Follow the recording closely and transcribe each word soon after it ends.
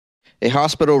A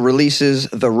hospital releases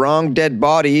the wrong dead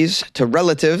bodies to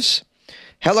relatives.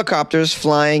 Helicopters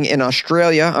flying in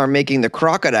Australia are making the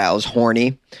crocodiles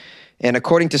horny. And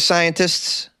according to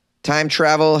scientists, time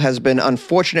travel has been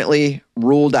unfortunately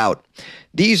ruled out.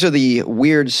 These are the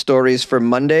weird stories for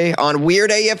Monday on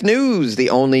Weird AF News,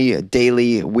 the only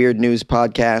daily weird news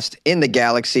podcast in the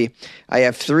galaxy. I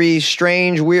have 3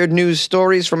 strange weird news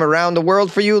stories from around the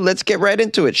world for you. Let's get right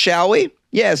into it, shall we?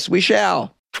 Yes, we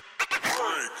shall.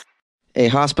 A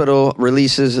hospital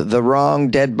releases the wrong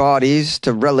dead bodies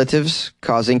to relatives,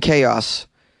 causing chaos.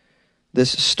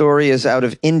 This story is out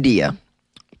of India.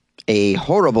 A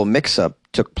horrible mix-up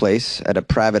took place at a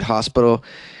private hospital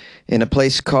in a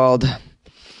place called...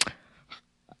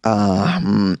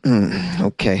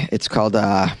 it's called,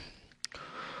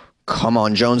 come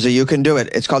on, Jonesy, you can do it.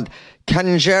 It's called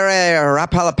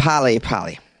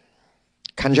Kanjarapalipali.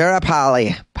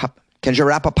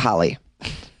 Kanjarapapali.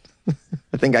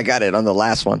 I think I got it on the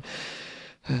last one.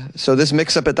 So this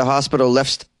mix-up at the hospital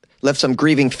left some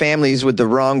grieving families with the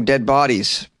wrong dead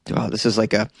bodies. Oh, this is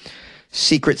like a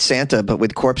Secret Santa, but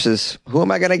with corpses. Who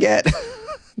am I going to get?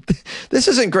 This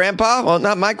isn't Grandpa. Well,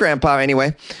 not my grandpa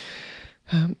anyway.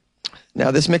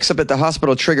 Now, this mix-up at the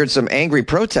hospital triggered some angry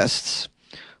protests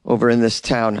over in this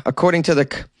town. According to the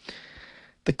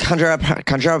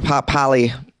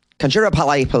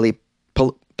Kanjarapalipali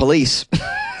police.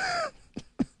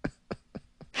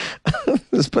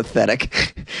 This is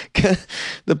pathetic.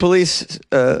 The police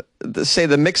say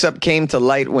the mix-up came to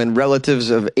light when relatives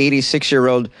of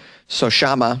 86-year-old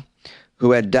Soshama,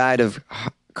 who had died of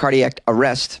cardiac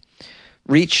arrest,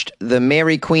 reached the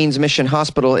Mary Queen's Mission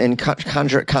Hospital in you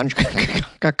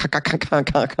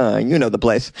know the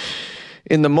place,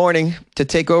 in the morning to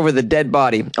take over the dead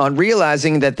body. On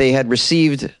realizing that they had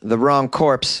received the wrong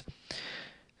corpse,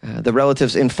 the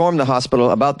relatives informed the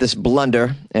hospital about this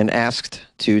blunder and asked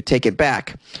to take it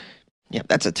back. Yeah,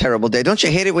 that's a terrible day. Don't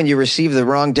you hate it when you receive the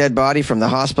wrong dead body from the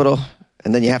hospital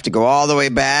and then you have to go all the way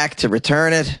back to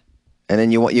return it? And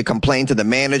then you complain to the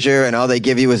manager and all they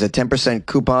give you is a 10%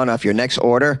 coupon off your next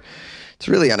order. It's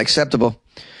really unacceptable.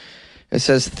 It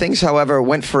says things, however,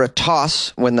 went for a toss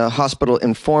when the hospital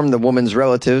informed the woman's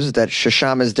relatives that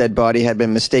Shoshama's dead body had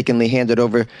been mistakenly handed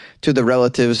over to the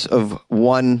relatives of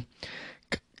one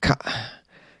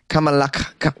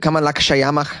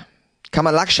Kamalakshayama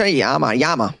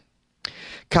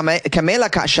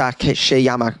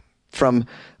from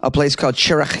a place called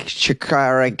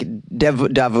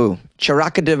Chirakadavu.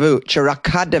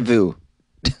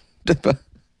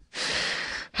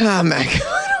 Oh my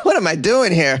God, what am I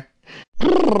doing here?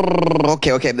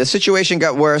 Okay. The situation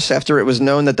got worse after it was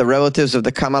known that the relatives of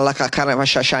the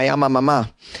Kamalakashayama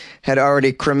mama had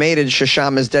already cremated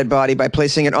Shoshama's dead body by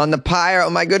placing it on the pyre. Oh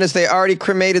my goodness, they already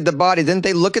cremated the body. Didn't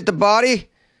they look at the body?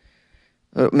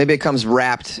 Maybe it comes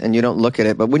wrapped and you don't look at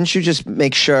it, but wouldn't you just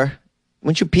make sure?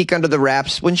 Wouldn't you peek under the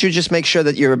wraps? Wouldn't you just make sure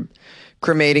that you're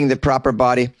cremating the proper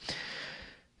body?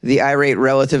 The irate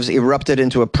relatives erupted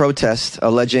into a protest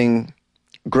alleging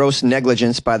gross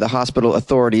negligence by the hospital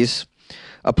authorities.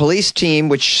 A police team,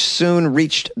 which soon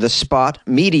reached the spot,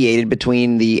 mediated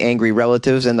between the angry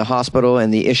relatives and the hospital,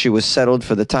 and the issue was settled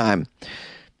for the time.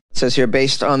 It says here,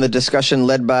 based on the discussion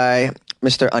led by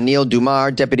Mr. Anil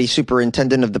Dumar, Deputy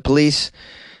Superintendent of the Police,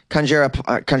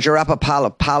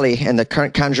 Kanjarapalipali and the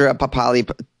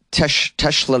Kanjarapalipali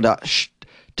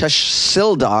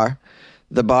Tehsildar,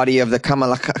 the body of the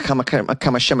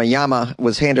Kamashimayama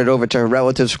was handed over to her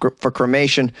relatives for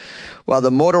cremation, while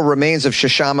the mortal remains of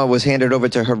Shoshama was handed over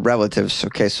to her relatives.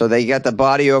 Okay, so they got the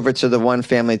body over to the one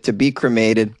family to be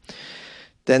cremated.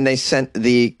 Then they sent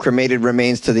the cremated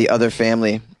remains to the other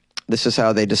family. This is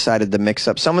how they decided the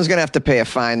mix-up. Someone's going to have to pay a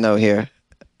fine, though, here.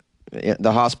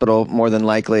 The hospital, more than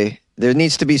likely. There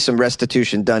needs to be some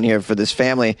restitution done here for this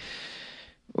family,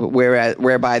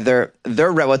 whereby their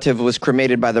relative was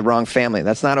cremated by the wrong family.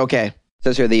 That's not okay. It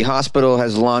says here the hospital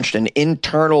has launched an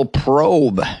internal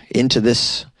probe into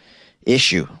this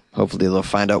issue. Hopefully they'll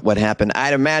find out what happened.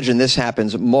 I'd imagine this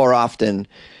happens more often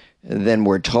than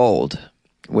we're told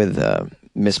with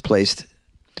misplaced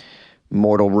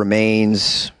mortal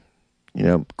remains,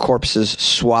 corpses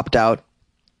swapped out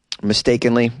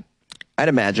mistakenly. I'd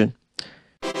imagine.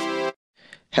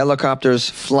 Helicopters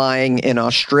flying in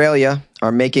Australia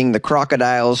are making the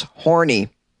crocodiles horny.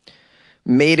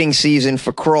 Mating season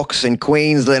for crocs in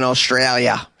Queensland,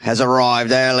 Australia has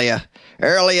arrived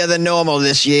earlier than normal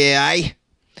this year, eh?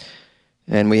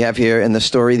 And we have here in the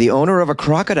story the owner of a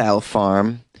crocodile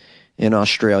farm in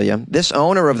Australia. This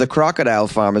owner of the crocodile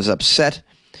farm is upset.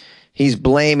 He's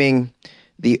blaming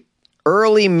the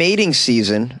early mating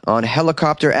season on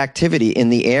helicopter activity in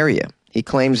the area. He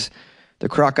claims The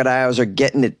crocodiles are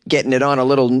getting it on a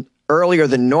little earlier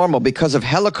than normal because of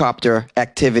helicopter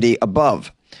activity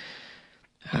above.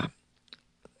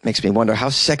 Makes me wonder, how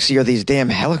sexy are these damn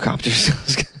helicopters?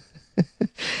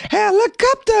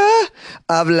 Helicopter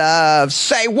of love.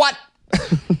 Say what?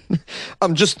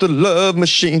 I'm just a love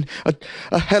machine,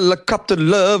 a helicopter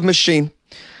love machine.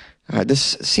 All right,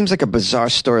 this seems like a bizarre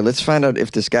story. Let's find out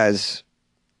if this guy's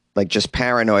like just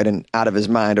paranoid and out of his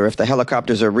mind, or if the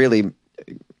helicopters are really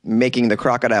making the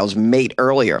crocodiles mate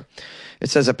earlier. It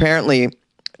says apparently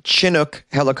Chinook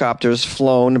helicopters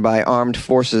flown by armed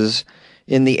forces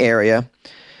in the area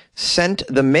sent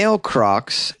the male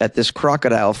crocs at this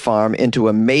crocodile farm into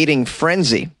a mating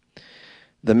frenzy.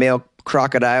 The male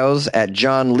crocodiles at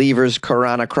John Lever's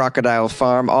Corona Crocodile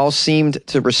Farm all seemed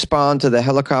to respond to the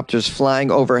helicopters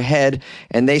flying overhead,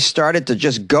 and they started to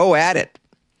just go at it.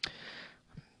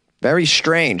 Very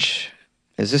strange.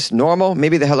 Is this normal?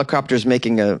 Maybe the helicopter's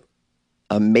making a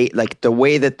mate, like the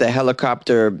way that the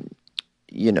helicopter,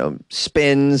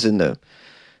 spins and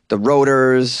the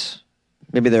rotors.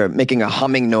 Maybe they're making a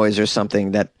humming noise or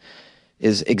something that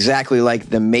is exactly like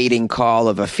the mating call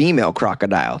of a female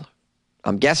crocodile.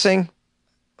 I'm guessing.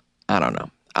 I don't know.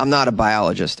 I'm not a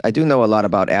biologist. I do know a lot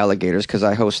about alligators because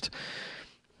I host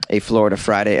a Florida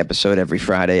Friday episode every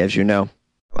Friday, as you know.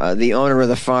 The owner of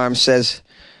the farm says,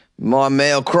 "My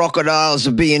male crocodiles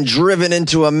are being driven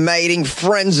into a mating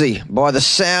frenzy by the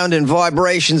sound and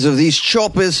vibrations of these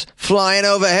choppers flying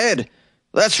overhead.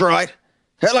 That's right,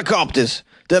 helicopters.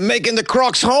 They're making the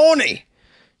crocs horny.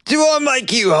 Do I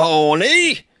make you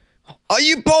horny? Are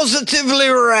you positively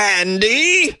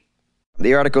randy?"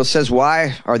 The article says,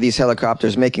 why are these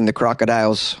helicopters making the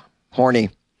crocodiles horny?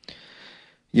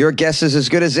 Your guess is as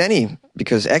good as any,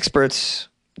 because experts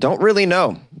don't really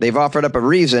know. They've offered up a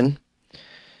reason.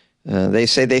 They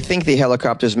say they think the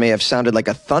helicopters may have sounded like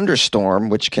a thunderstorm,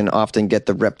 which can often get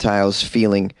the reptiles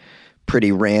feeling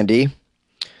pretty randy.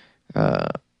 Now,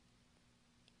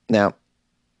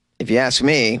 if you ask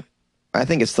me, I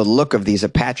think it's the look of these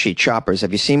Apache choppers.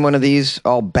 Have you seen one of these,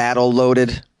 all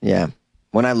battle-loaded? Yeah.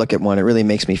 When I look at one, it really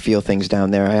makes me feel things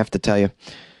down there, I have to tell you.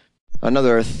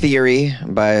 Another theory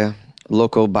by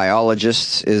local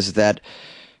biologists is that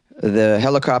the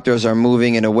helicopters are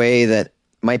moving in a way that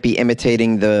might be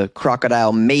imitating the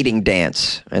crocodile mating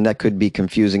dance, and that could be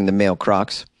confusing the male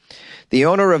crocs. The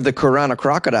owner of the Corona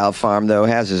Crocodile Farm, though,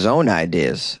 has his own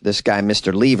ideas, this guy,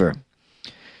 Mr. Lever.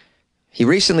 He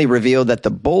recently revealed that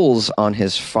the bulls on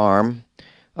his farm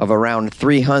of around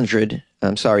 3,000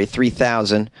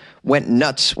 went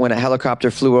nuts when a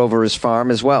helicopter flew over his farm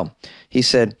as well. He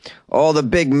said, all the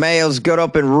big males got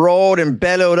up and roared and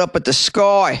bellowed up at the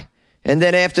sky. And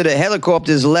then after the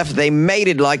helicopters left, they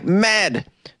mated like mad.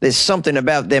 There's something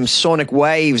about them sonic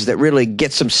waves that really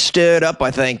gets them stirred up,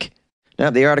 I think. Now,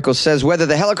 the article says whether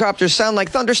the helicopters sound like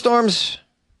thunderstorms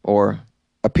or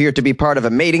appear to be part of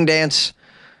a mating dance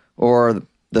or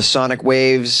the sonic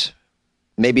waves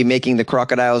maybe making the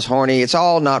crocodiles horny, it's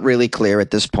all not really clear at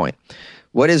this point.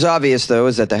 What is obvious, though,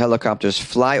 is that the helicopters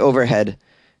fly overhead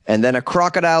and then a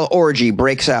crocodile orgy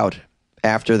breaks out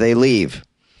after they leave.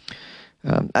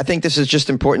 I think this is just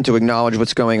important to acknowledge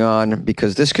what's going on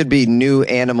because this could be new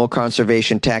animal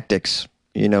conservation tactics.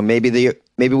 Maybe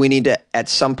we need to, at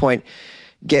some point,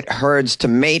 get herds to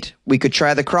mate. We could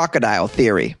try the crocodile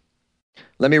theory.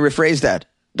 Let me rephrase that.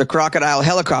 The crocodile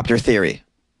helicopter theory.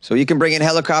 So you can bring in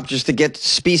helicopters to get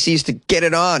species to get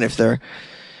it on if they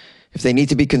need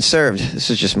to be conserved. This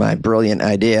is just my brilliant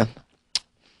idea.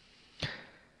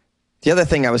 The other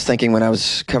thing I was thinking when I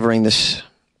was covering this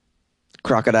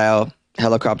crocodile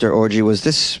helicopter orgy was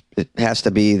it has to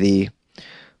be the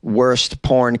worst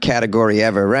porn category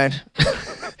ever, right?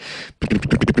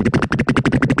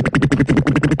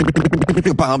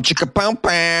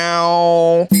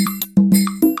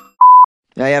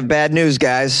 I have bad news,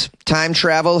 guys. Time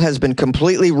travel has been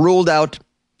completely ruled out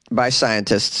by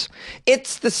scientists.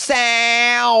 It's the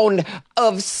sound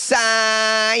of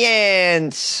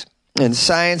science. And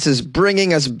science is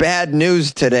bringing us bad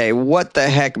news today. What the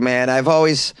heck, man? I've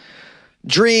always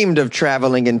dreamed of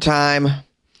traveling in time.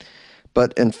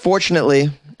 But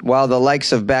unfortunately, while the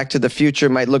likes of Back to the Future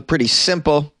might look pretty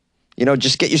simple,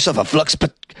 just get yourself a flux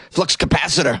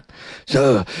capacitor.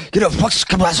 So, get a flux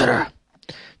capacitor.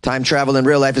 Time travel in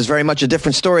real life is very much a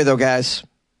different story, though, guys.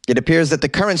 It appears that the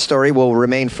current story will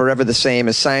remain forever the same,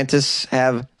 as scientists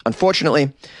have,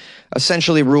 unfortunately,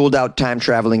 essentially ruled out time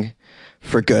traveling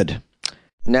for good.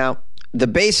 Now, the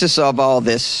basis of all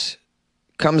this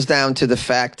comes down to the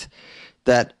fact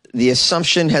that the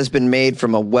assumption has been made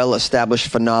from a well-established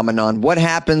phenomenon. What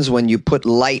happens when you put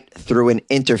light through an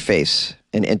interface?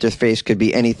 An interface could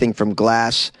be anything from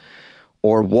glass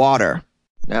or water.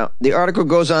 Now, the article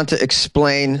goes on to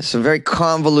explain some very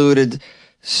convoluted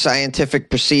scientific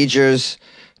procedures,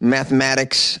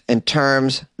 mathematics, and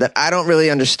terms that I don't really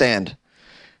understand.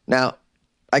 Now,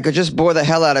 I could just bore the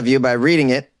hell out of you by reading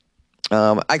it.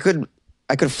 I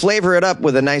could flavor it up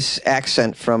with a nice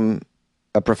accent from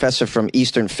a professor from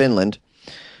Eastern Finland.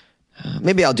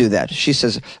 Maybe I'll do that. She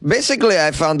says, basically,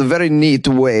 I found a very neat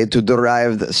way to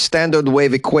derive the standard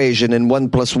wave equation in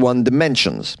 1 + 1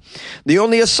 dimensions. The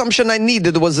only assumption I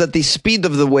needed was that the speed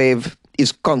of the wave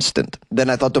is constant.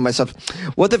 Then I thought to myself,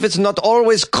 what if it's not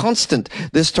always constant?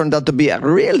 This turned out to be a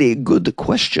really good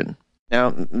question.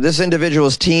 Now, this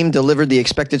individual's team delivered the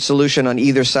expected solution on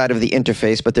either side of the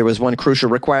interface, but there was one crucial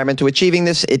requirement to achieving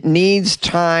this. It needs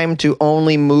time to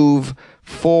only move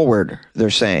forward,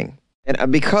 they're saying.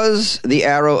 And because the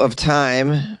arrow of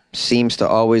time seems to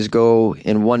always go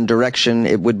in one direction,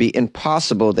 it would be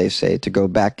impossible, they say, to go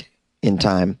back in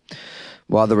time.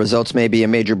 While the results may be a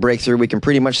major breakthrough, we can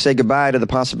pretty much say goodbye to the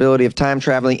possibility of time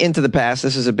traveling into the past.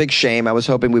 This is a big shame. I was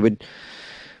hoping we would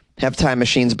have time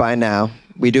machines by now.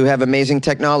 We do have amazing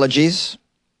technologies.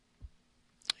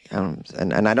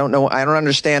 And I don't know, I don't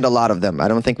understand a lot of them. I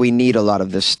don't think we need a lot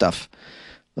of this stuff.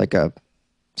 Like a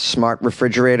smart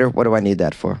refrigerator. What do I need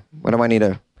that for? What do I need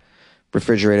a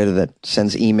refrigerator that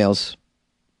sends emails?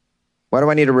 Why do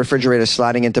I need a refrigerator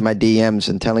sliding into my DMs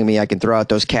and telling me I can throw out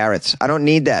those carrots? I don't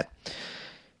need that.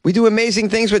 We do amazing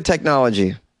things with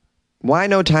technology. Why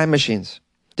no time machines?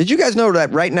 Did you guys know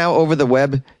that right now over the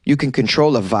web, you can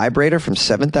control a vibrator from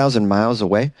 7,000 miles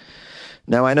away?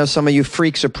 Now, I know some of you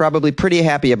freaks are probably pretty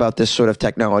happy about this sort of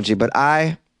technology, but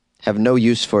I have no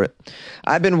use for it.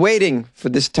 I've been waiting for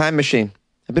this time machine.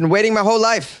 I've been waiting my whole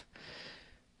life.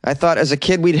 I thought as a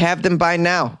kid we'd have them by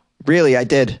now. Really, I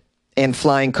did. And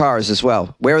flying cars as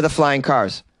well. Where are the flying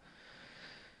cars?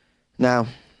 Now,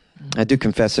 I do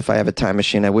confess if I have a time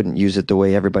machine, I wouldn't use it the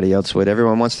way everybody else would.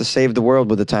 Everyone wants to save the world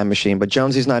with a time machine, but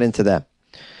Jonesy's not into that.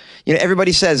 You know,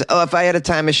 everybody says, oh, if I had a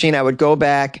time machine, I would go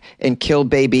back and kill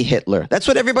baby Hitler.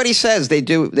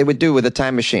 They would do with a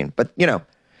time machine. But, you know,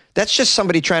 that's just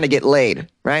somebody trying to get laid,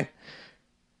 right?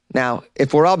 Now,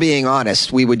 if we're all being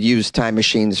honest, we would use time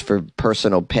machines for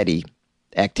personal petty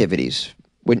activities.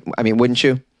 Wouldn't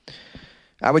you?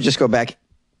 I would just go back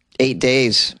 8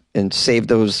 days and save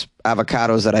those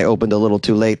avocados that I opened a little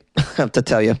too late. I have to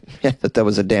tell you that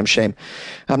was a damn shame.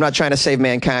 I'm not trying to save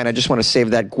mankind. I just want to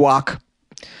save that guac.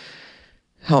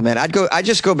 Oh man, I'd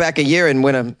just go back a year and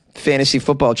win a fantasy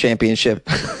football championship.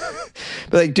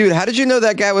 But like, dude, how did you know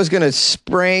that guy was going to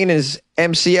sprain his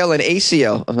MCL and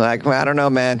ACL? I'm like, well, I don't know,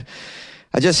 man.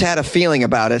 I just had a feeling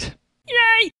about it.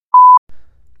 Yay!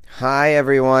 Hi,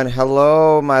 everyone.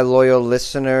 Hello, my loyal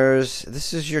listeners.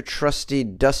 This is your trusty,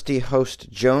 dusty host,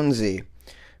 Jonesy.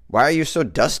 Why are you so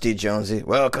dusty, Jonesy?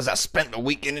 Well, because I spent the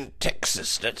weekend in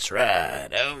Texas. That's right.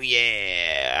 Oh,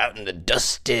 yeah. Out in the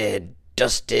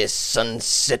dusty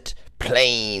sunset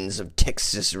plains of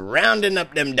Texas, rounding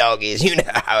up them doggies. You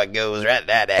know how it goes, right?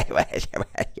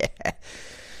 Yeah.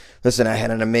 Listen, I had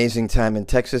an amazing time in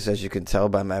Texas, as you can tell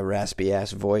by my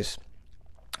raspy-ass voice.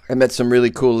 I met some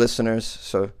really cool listeners,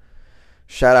 so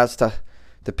shout-outs to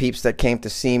the peeps that came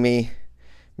to see me.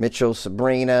 Mitchell,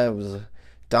 Sabrina, it was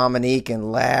Dominique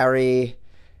and Larry,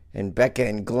 and Becca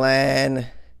and Glenn,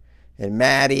 and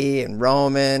Maddie and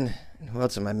Roman. And who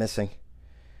else am I missing?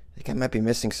 I think I might be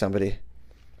missing somebody.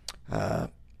 I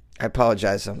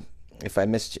apologize if I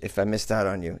missed out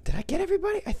on you. Did I get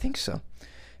everybody? I think so.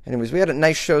 Anyways, we had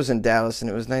nice shows in Dallas, and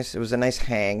it was nice. It was a nice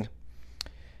hang. It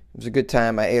was a good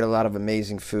time. I ate a lot of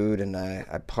amazing food, and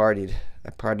I partied.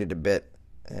 I partied a bit,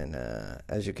 and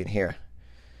as you can hear.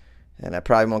 And I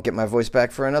probably won't get my voice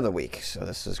back for another week, so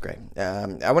this is great.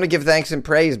 I want to give thanks and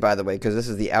praise, by the way, because this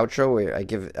is the outro where I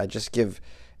just give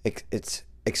it's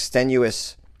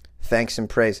extenuous thanks and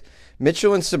praise.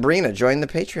 Mitchell and Sabrina joined the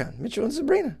Patreon. Mitchell and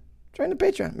Sabrina joined the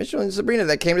Patreon. Mitchell and Sabrina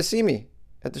that came to see me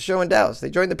at the show in Dallas.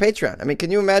 They joined the Patreon. I mean, can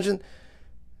you imagine?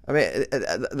 I mean,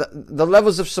 the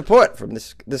levels of support from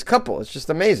this couple. It's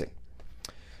just amazing.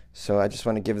 So I just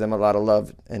want to give them a lot of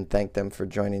love and thank them for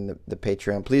joining the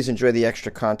Patreon. Please enjoy the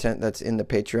extra content that's in the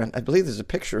Patreon. I believe there's a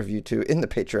picture of you two in the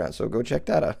Patreon, so go check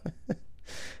that out.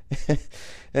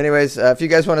 Anyways, if you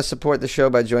guys want to support the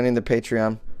show by joining the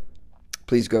Patreon,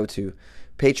 please go to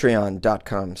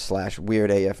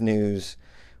patreon.com/weirdafnews,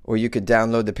 or you could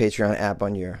download the Patreon app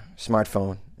on your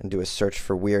smartphone and do a search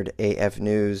for Weird AF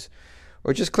News,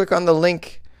 or just click on the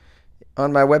link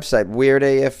on my website,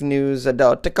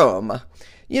 weirdafnews.com.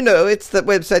 You know, it's the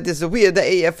website is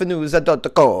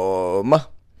weirdafnews.com.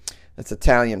 That's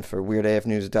Italian for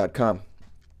weirdafnews.com.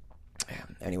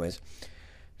 Anyways,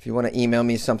 If you want to email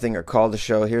me something or call the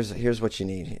show, here's what you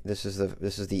need. This is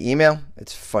the email.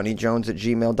 It's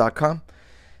funnyjones@gmail.com.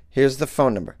 Here's the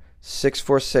phone number,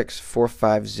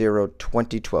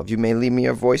 646-450-2012. You may leave me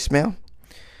a voicemail.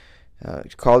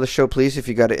 Call the show, please, if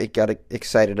you got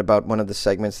excited about one of the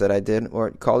segments that I did, or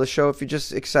call the show if you're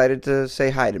just excited to say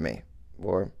hi to me,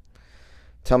 or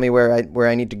tell me where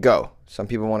I need to go. Some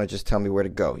people want to just tell me where to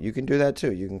go. You can do that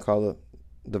too. You can call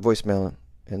the voicemail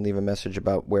and leave a message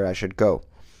about where I should go.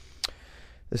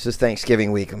 This is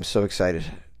Thanksgiving week. I'm so excited.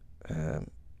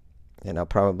 And I'll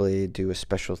probably do a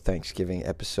special Thanksgiving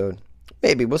episode.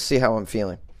 Maybe. We'll see how I'm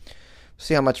feeling.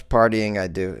 See how much partying I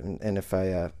do. And if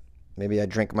maybe I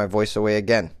drink my voice away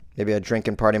again. Maybe I drink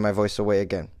and party my voice away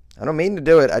again. I don't mean to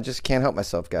do it. I just can't help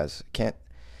myself, guys. Can't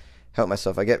help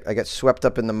myself. I get swept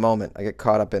up in the moment. I get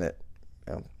caught up in it.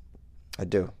 I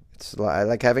do. I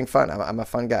like having fun. I'm a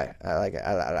fun guy.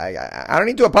 I don't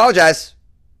need to apologize.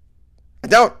 I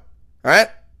don't. All right?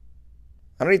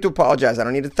 I don't need to apologize. I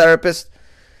don't need a therapist.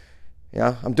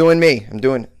 I'm doing me. I'm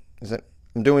doing me.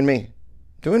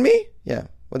 Doing me? Yeah.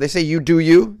 Well, they say you do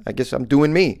you. I guess I'm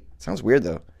doing me. Sounds weird,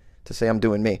 though, to say I'm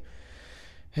doing me.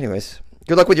 Anyways,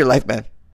 good luck with your life, man.